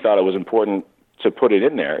 But we thought it was important to put it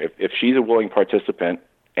in there. If she's a willing participant,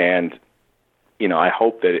 and I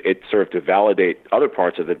hope that it served to validate other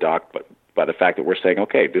parts of the doc, but by the fact that we're saying,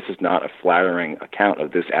 okay, this is not a flattering account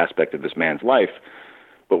of this aspect of this man's life,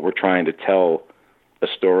 but we're trying to tell a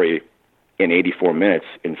story in 84 minutes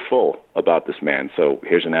in full about this man. So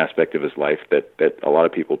here's an aspect of his life that a lot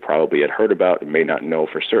of people probably had heard about and may not know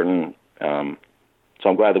for certain. So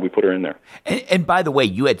I'm glad that we put her in there. And by the way,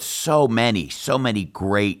 you had so many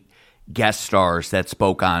great guest stars that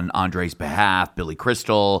spoke on Andre's behalf. Billy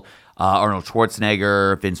Crystal, Arnold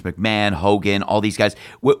Schwarzenegger, Vince McMahon, Hogan, all these guys.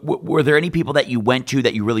 Were there any people that you went to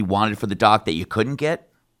that you really wanted for the doc that you couldn't get?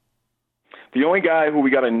 The only guy who we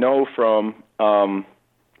got a no from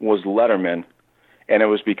was Letterman, and it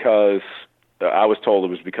was because I was told it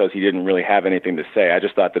was because he didn't really have anything to say. I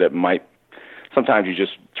just thought that it might. Sometimes you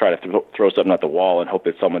just try to throw something at the wall and hope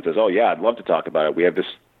that someone says, "Oh yeah, I'd love to talk about it." We have this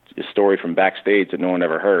story from backstage that no one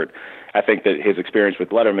ever heard. I think that his experience with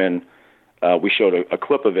Letterman, we showed a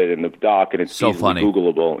clip of it in the doc, and it's so easily funny.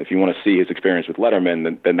 Googleable. If you want to see his experience with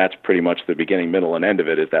Letterman, then that's pretty much the beginning, middle, and end of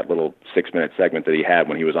it, is that little 6-minute segment that he had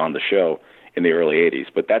when he was on the show in the early 80s.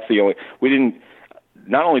 But that's the only,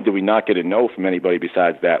 not only did we not get a no from anybody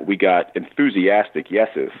besides that, we got enthusiastic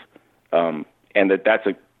yeses. And that's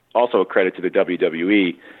also a credit to the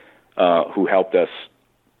WWE, who helped us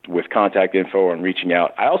with contact info and reaching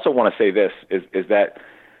out. I also want to say this, is that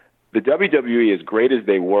the WWE, as great as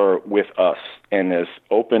they were with us and as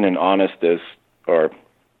open and honest or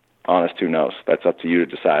honest, who knows? That's up to you to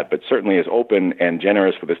decide. But certainly as open and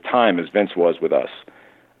generous with his time as Vince was with us,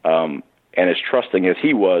 and as trusting as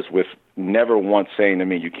he was, with never once saying to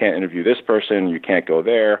me, you can't interview this person, you can't go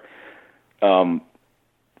there.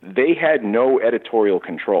 They had no editorial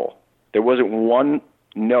control. There wasn't one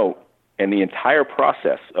note in the entire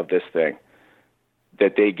process of this thing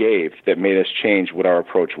that they gave that made us change what our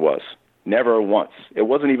approach was. Never once. It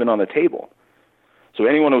wasn't even on the table. So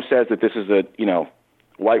anyone who says that this is a,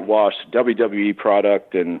 whitewashed WWE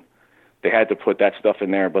product and they had to put that stuff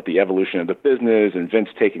in there about the evolution of the business and Vince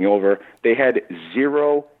taking over, they had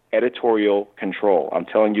zero editorial control. I'm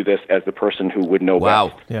telling you this as the person who would know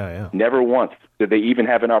best. Yeah. Never once did they even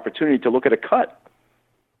have an opportunity to look at a cut.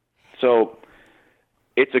 So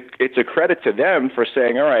it's a credit to them for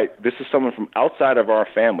saying, all right, this is someone from outside of our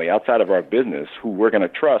family, outside of our business, who we're going to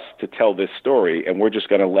trust to tell this story, and we're just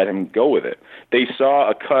going to let him go with it. They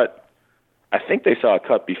saw a cut. I think they saw a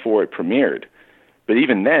cut before it premiered, but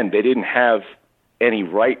even then they didn't have any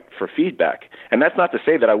right for feedback. And that's not to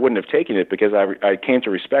say that I wouldn't have taken it, because I came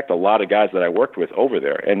to respect a lot of guys that I worked with over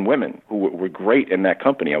there, and women who were great in that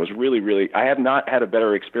company. I was really, I have not had a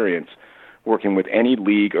better experience working with any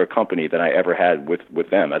league or company than I ever had with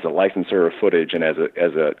them as a licensor of footage and as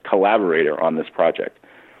a collaborator on this project.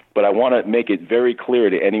 But I want to make it very clear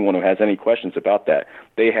to anyone who has any questions about that.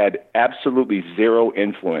 They had absolutely zero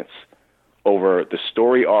influence over the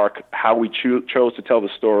story arc, how we chose to tell the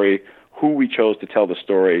story, who we chose to tell the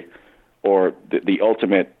story, or the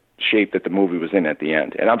ultimate shape that the movie was in at the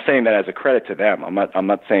end. And I'm saying that as a credit to them. I'm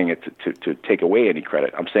not saying it to take away any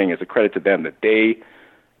credit. I'm saying as a credit to them that they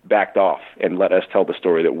backed off and let us tell the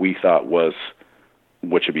story that we thought was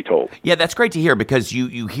what should be told. Yeah, that's great to hear, because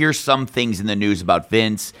you hear some things in the news about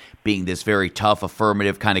Vince being this very tough,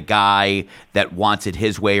 affirmative kind of guy that wants it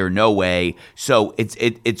his way or no way. So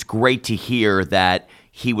it's great to hear that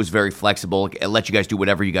he was very flexible and let you guys do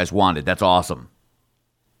whatever you guys wanted. That's awesome.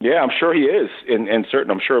 Yeah, I'm sure he is. And certain,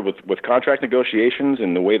 I'm sure with contract negotiations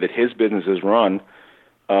and the way that his business is run,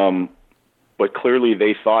 but clearly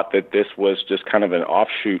they thought that this was just kind of an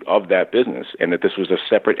offshoot of that business and that this was a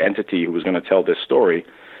separate entity who was going to tell this story.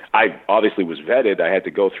 I obviously was vetted. I had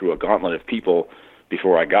to go through a gauntlet of people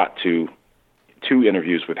before I got to 2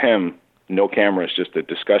 interviews with him. No cameras, just a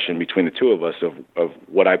discussion between the two of us of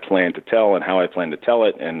what I planned to tell and how I planned to tell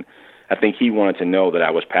it. And I think he wanted to know that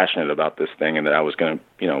I was passionate about this thing and that I was going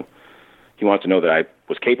to, he wanted to know that I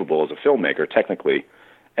was capable as a filmmaker technically.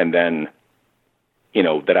 And then,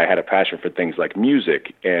 that I had a passion for things like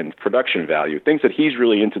music and production value, things that he's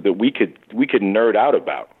really into that we could nerd out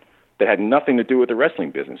about, that had nothing to do with the wrestling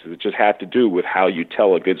business. It just had to do with how you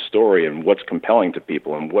tell a good story and what's compelling to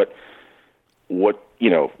people and what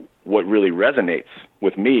really resonates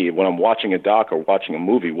with me when I'm watching a doc or watching a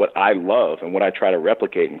movie, what I love and what I try to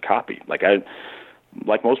replicate and copy. Like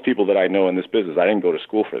most people that I know in this business, I didn't go to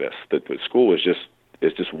school for this. The school is just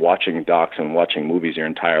watching docs and watching movies your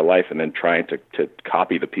entire life and then trying to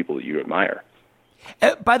copy the people that you admire.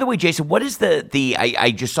 By the way, Jason, what is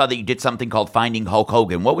I just saw that you did something called Finding Hulk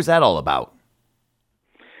Hogan. What was that all about?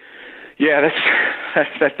 Yeah,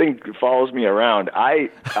 that thing follows me around. I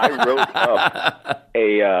wrote up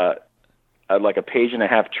a page and a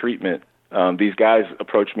half treatment. These guys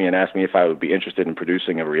approached me and asked me if I would be interested in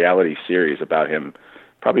producing a reality series about him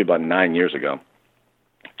probably about 9 years ago.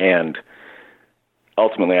 And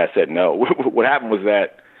ultimately I said no. What happened was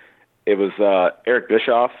that it was Eric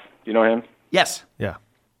Bischoff. You know him? Yes. Yeah.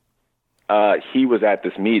 He was at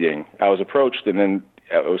this meeting. I was approached, and then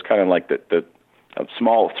it was kind of like the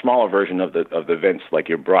smaller version of the Vince, like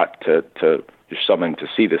you're brought to you're summoned to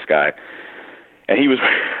see this guy. And he was,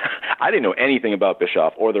 I didn't know anything about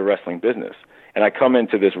Bischoff or the wrestling business. And I come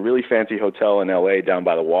into this really fancy hotel in L.A. down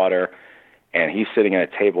by the water, and he's sitting at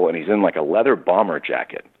a table, and he's in like a leather bomber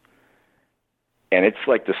jacket. And it's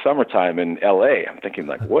like the summertime in L.A. I'm thinking,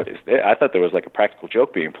 like, what is that? I thought there was like a practical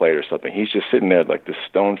joke being played or something. He's just sitting there like this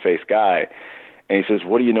stone-faced guy. And he says,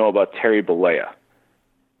 what do you know about Terry Bollea?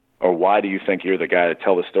 Or why do you think you're the guy to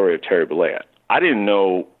tell the story of Terry Bollea? I didn't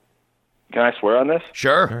know, Can I swear on this?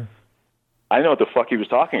 Sure. I know what the fuck he was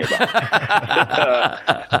talking about.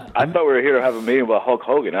 I thought we were here to have a meeting about Hulk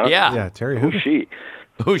Hogan. Yeah, Terry Who's she?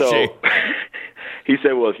 Who's she? He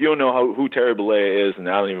said, well, if you don't know who Terry Bollea is, and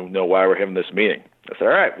I don't even know why we're having this meeting. I said,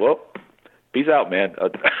 all right, well, peace out, man.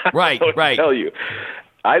 Right. I tell you.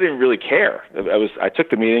 I didn't really care. I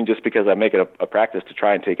took the meeting just because I make it a practice to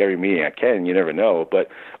try and take every meeting I can. You never know. But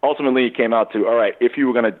ultimately it came out to, all right, if you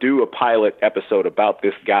were going to do a pilot episode about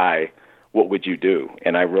this guy, what would you do?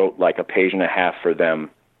 And I wrote like a page and a half for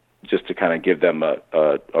them just to kind of give them a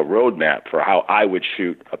roadmap for how I would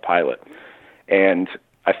shoot a pilot. And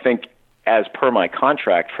I think as per my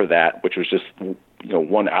contract for that, which was just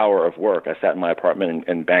 1 hour of work, I sat in my apartment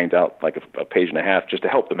and banged out like a page and a half just to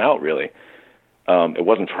help them out, really. It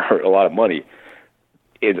wasn't for a lot of money.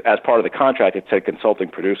 As part of the contract, it said consulting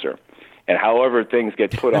producer. And however things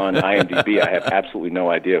get put on IMDb, I have absolutely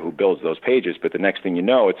no idea who builds those pages. But the next thing you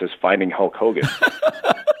know, it says Finding Hulk Hogan.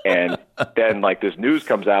 And then like this news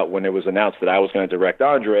comes out when it was announced that I was going to direct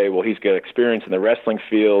Andre. Well, he's got experience in the wrestling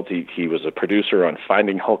field. He was a producer on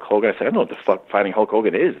Finding Hulk Hogan. I said, I don't know what the fuck Finding Hulk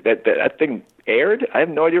Hogan is. That thing aired? I have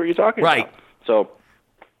no idea what you're talking about. So,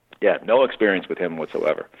 yeah, no experience with him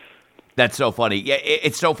whatsoever. That's so funny. Yeah,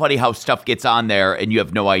 it's so funny how stuff gets on there and you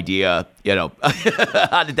have no idea,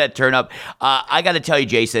 how did that turn up? I got to tell you,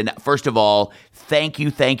 Jason, first of all, thank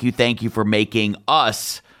you for making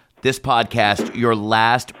us, this podcast, your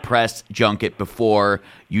last press junket before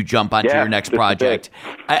you jump onto your next project.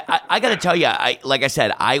 I got to tell you, like I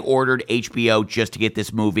said, I ordered HBO just to get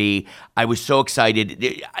this movie. I was so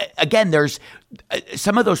excited. Again, there's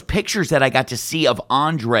some of those pictures that I got to see of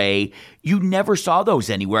Andre. You never saw those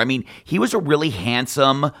anywhere. I mean, he was a really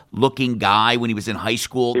handsome-looking guy when he was in high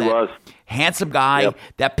school. He was. Handsome guy. Yep.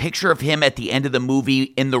 That picture of him at the end of the movie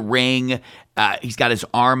in the ring, he's got his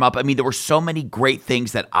arm up. I mean, there were so many great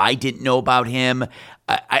things that I didn't know about him.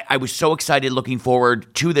 I was so excited looking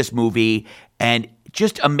forward to this movie, and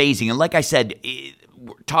just amazing. And like I said,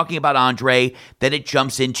 talking about Andre, then it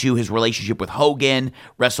jumps into his relationship with Hogan,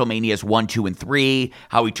 WrestleManias 1, 2, and 3,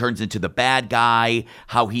 how he turns into the bad guy,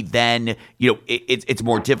 how he then, it's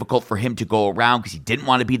more difficult for him to go around because he didn't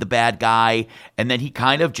want to be the bad guy. And then he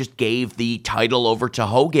kind of just gave the title over to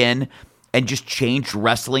Hogan and just changed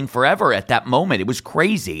wrestling forever at that moment. It was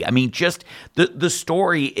crazy. I mean, just the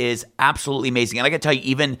story is absolutely amazing. And I got to tell you,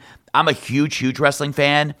 even I'm a huge wrestling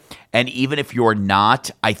fan, and even if you're not,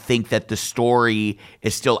 I think that the story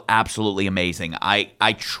is still absolutely amazing.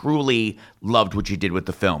 I truly loved what you did with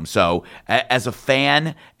the film. So as a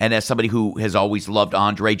fan and as somebody who has always loved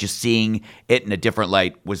Andre, just seeing it in a different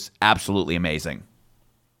light was absolutely amazing.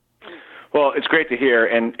 Well, it's great to hear,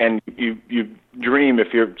 and you dream,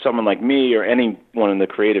 if you're someone like me or anyone in the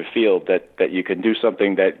creative field, that you can do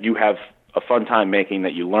something that you have a fun time making,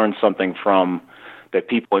 that you learn something from, that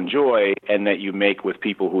people enjoy, and that you make with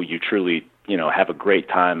people who you truly, have a great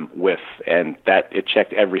time with, and that it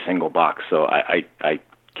checked every single box. So I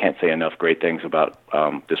can't say enough great things about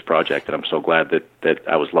this project, and I'm so glad that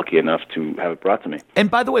I was lucky enough to have it brought to me. And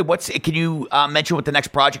by the way, can you mention what the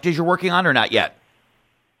next project is you're working on, or not yet?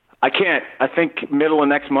 I can't. I think middle of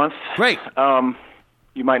next month. Great.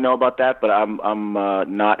 You might know about that, but I'm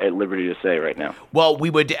not at liberty to say right now. Well,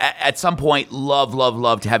 we would at some point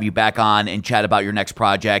love to have you back on and chat about your next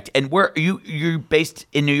project. And where you're based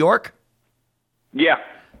in New York? Yeah.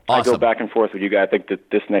 Awesome. I go back and forth with you guys. I think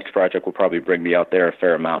that this next project will probably bring me out there a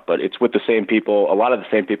fair amount, but it's with the same people, a lot of the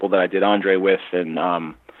same people that I did Andre with, and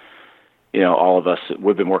all of us,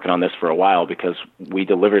 we've been working on this for a while because we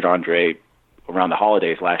delivered Andre around the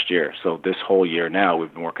holidays last year. So this whole year now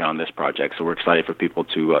we've been working on this project. So we're excited for people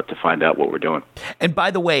to find out what we're doing. And by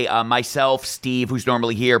the way, myself, Steve, who's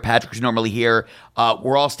normally here, Patrick, who's normally here,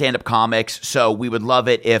 we're all stand-up comics. So we would love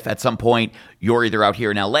it if at some point you're either out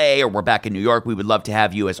here in LA or we're back in New York. We would love to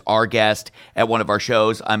have you as our guest at one of our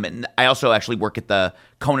shows. I also actually work at the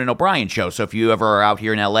Conan O'Brien show. So if you ever are out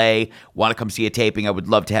here in LA, want to come see a taping, I would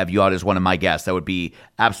love to have you out as one of my guests. That would be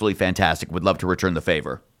absolutely fantastic. Would love to return the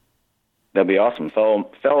favor. That'd be awesome.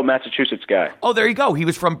 Fellow Massachusetts guy. Oh, there you go. He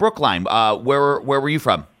was from Brookline. Where were you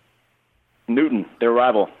from? Newton, their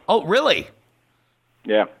rival. Oh, really?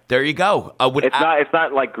 Yeah. There you go. It's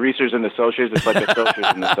not like Greasers and Associates. It's like Associates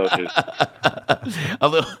and Associates.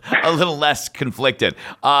 a little less conflicted.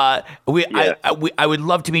 I would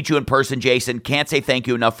love to meet you in person, Jason. Can't say thank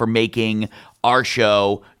you enough for making our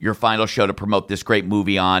show, your final show to promote this great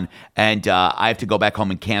movie on. And I have to go back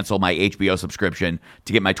home and cancel my HBO subscription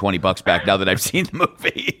to get my $20 back now that I've seen the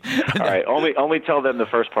movie. All right. Only tell them the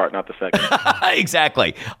first part, not the second.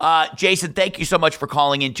 Exactly. Jason, thank you so much for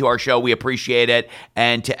calling into our show. We appreciate it.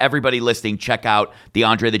 And to everybody listening, check out the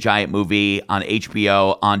Andre the Giant movie on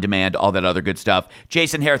HBO, on demand, all that other good stuff.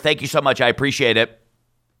 Jason Hehir, thank you so much. I appreciate it.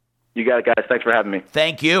 You got it, guys. Thanks for having me.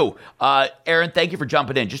 Thank you. Aaron, thank you for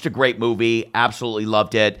jumping in. Just a great movie. Absolutely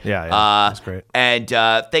loved it. Yeah, that's great. And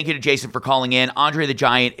thank you to Jason for calling in. Andre the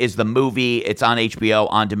Giant is the movie. It's on HBO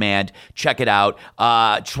on demand. Check it out.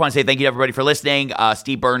 Just want to say thank you to everybody for listening.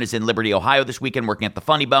 Steve Byrne is in Liberty, Ohio this weekend working at the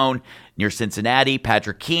Funny Bone near Cincinnati.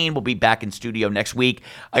 Patrick Keene will be back in studio next week.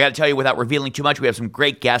 I got to tell you, without revealing too much, we have some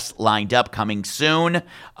great guests lined up coming soon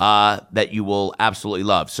that you will absolutely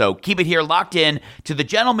love. So keep it here locked in to the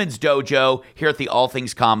Gentleman's Dojo here at the All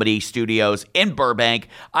Things Comedy Studios in Burbank.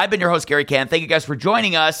 I've been your host, Gary Cann. Thank you guys for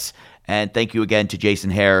joining us. And thank you again to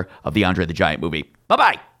Jason Hehir of the Andre the Giant movie.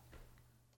 Bye-bye.